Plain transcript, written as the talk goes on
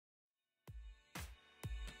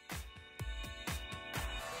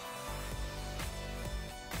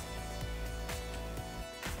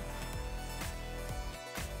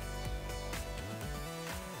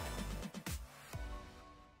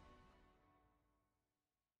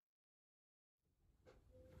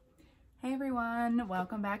Hey everyone,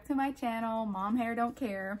 welcome back to my channel, Mom Hair Don't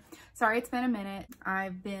Care. Sorry it's been a minute.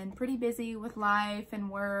 I've been pretty busy with life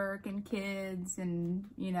and work and kids and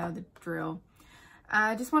you know the drill.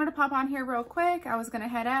 I just wanted to pop on here real quick. I was gonna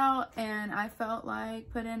head out and I felt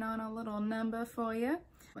like putting on a little number for you.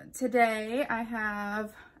 Today I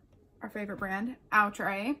have our favorite brand,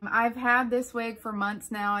 Outre. I've had this wig for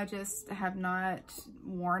months now. I just have not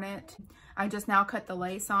worn it. I just now cut the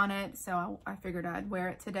lace on it, so I figured I'd wear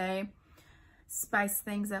it today. Spice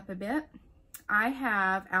things up a bit. I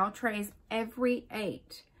have Outre's Every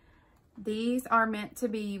 8. These are meant to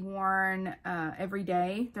be worn every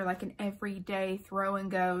day. They're like an everyday throw and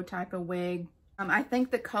go type of wig. I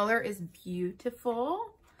think the color is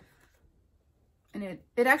beautiful. And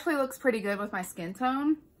it actually looks pretty good with my skin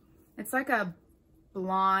tone. It's like a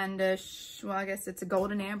blondish, well, I guess it's a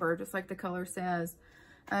golden amber, just like the color says.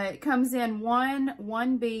 It comes in 1,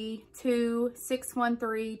 1B, 2,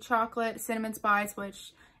 613, chocolate, cinnamon spice,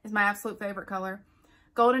 which is my absolute favorite color.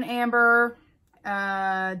 Golden amber,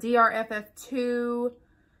 DRFF2,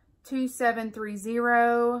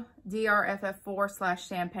 2730,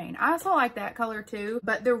 DRFF4/champagne. I also like that color too,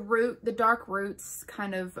 but the dark roots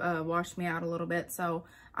kind of washed me out a little bit, so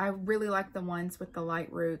I really like the ones with the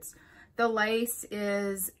light roots. The lace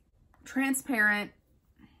is transparent.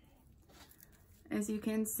 As you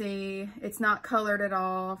can see, it's not colored at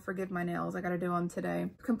all. Forgive my nails, I gotta do them today.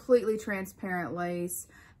 Completely transparent lace.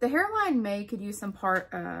 The hairline could use some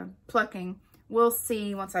plucking. We'll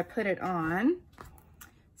see once I put it on.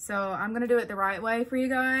 So I'm gonna do it the right way for you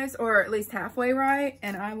guys, or at least halfway right,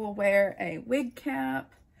 and I will wear a wig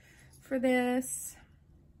cap for this.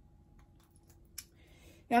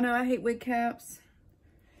 Y'all know I hate wig caps.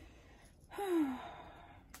 I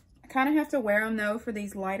kind of have to wear them though for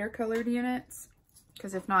these lighter colored units.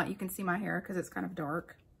 Because if not, you can see my hair because it's kind of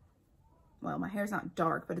dark. Well, my hair's not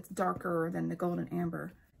dark, but it's darker than the golden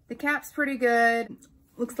amber. The cap's pretty good.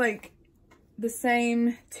 Looks like the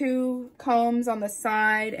same 2 combs on the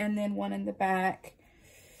side and then 1 in the back.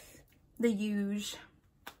 The huge.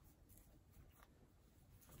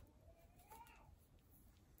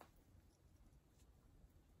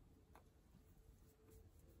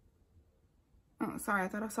 Oh, sorry, I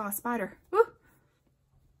thought I saw a spider. Woo!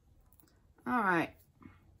 All right.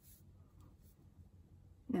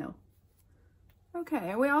 No.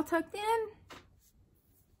 Okay, are we all tucked in?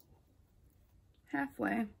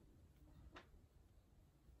 Halfway.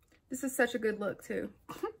 This is such a good look too.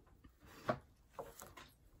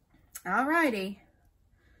 Alrighty.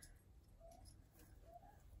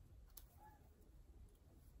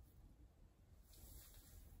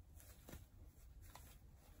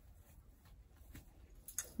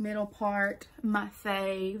 Middle part, my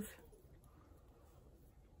fave.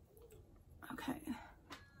 Okay.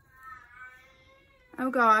 Oh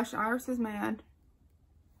gosh, Iris is mad.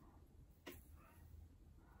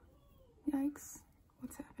 Yikes.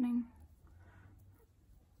 What's happening?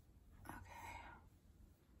 Okay.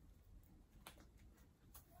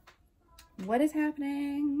 What is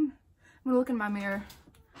happening? I'm gonna look in my mirror.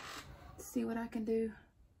 See what I can do.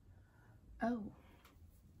 Oh.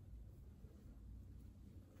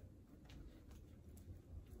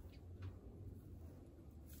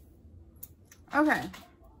 Okay.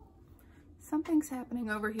 Something's happening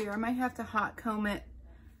over here. I might have to hot comb it,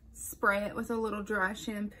 spray it with a little dry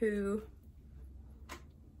shampoo.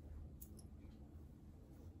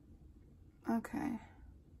 Okay.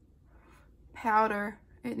 Powder.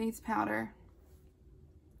 It needs powder.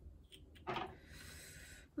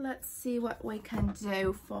 Let's see what we can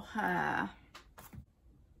do for her.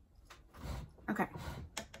 Okay.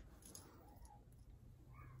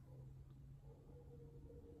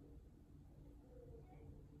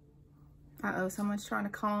 Uh-oh, someone's trying to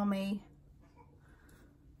call me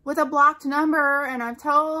with a blocked number, and I've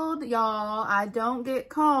told y'all I don't get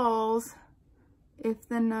calls if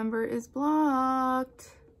the number is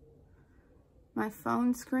blocked. My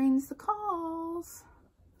phone screens the calls.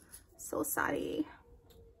 So sorry.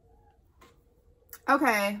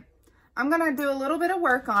 Okay, I'm gonna do a little bit of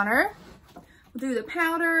work on her. We'll do the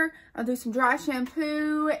powder, I'll do some dry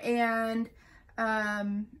shampoo, and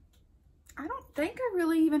I don't think I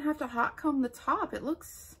really even have to hot comb the top. It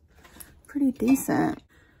looks pretty decent.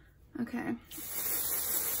 Okay.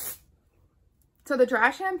 So the dry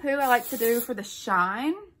shampoo I like to do for the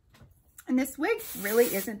shine. And this wig really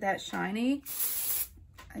isn't that shiny.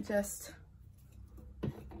 I just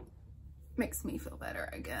makes me feel better,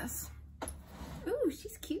 I guess. Ooh,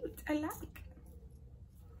 she's cute. I like.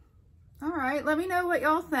 All right, let me know what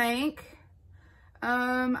y'all think.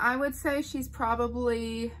 I would say she's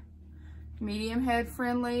probably medium head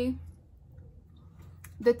friendly.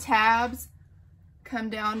 The tabs come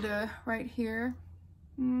down to right here.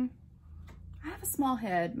 I have a small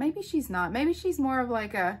head. Maybe she's not. Maybe she's more of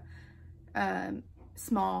like a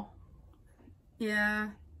small. Yeah,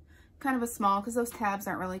 kind of a small, because those tabs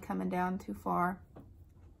aren't really coming down too far.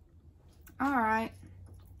 All right.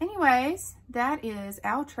 Anyways, that is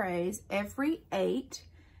Outre Every 8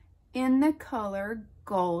 in the color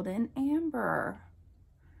Golden Amber.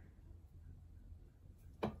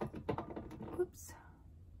 Oops.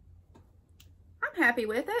 I'm happy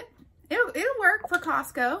with it. It'll work for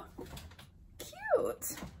Costco.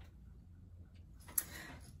 Cute.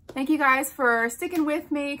 Thank you guys for sticking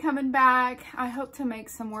with me, coming back. I hope to make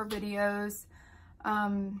some more videos.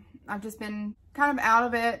 I've just been kind of out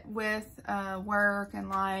of it with work and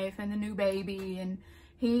life and the new baby, and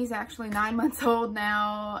he's actually 9 months old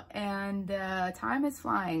now, and time is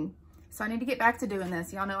flying. So I need to get back to doing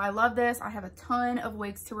this. Y'all know I love this. I have a ton of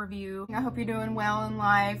wigs to review. I hope you're doing well in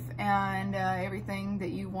life, and everything that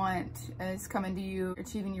you want is coming to you,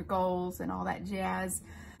 achieving your goals and all that jazz.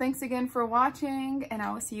 Thanks again for watching, and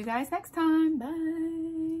I will see you guys next time. Bye.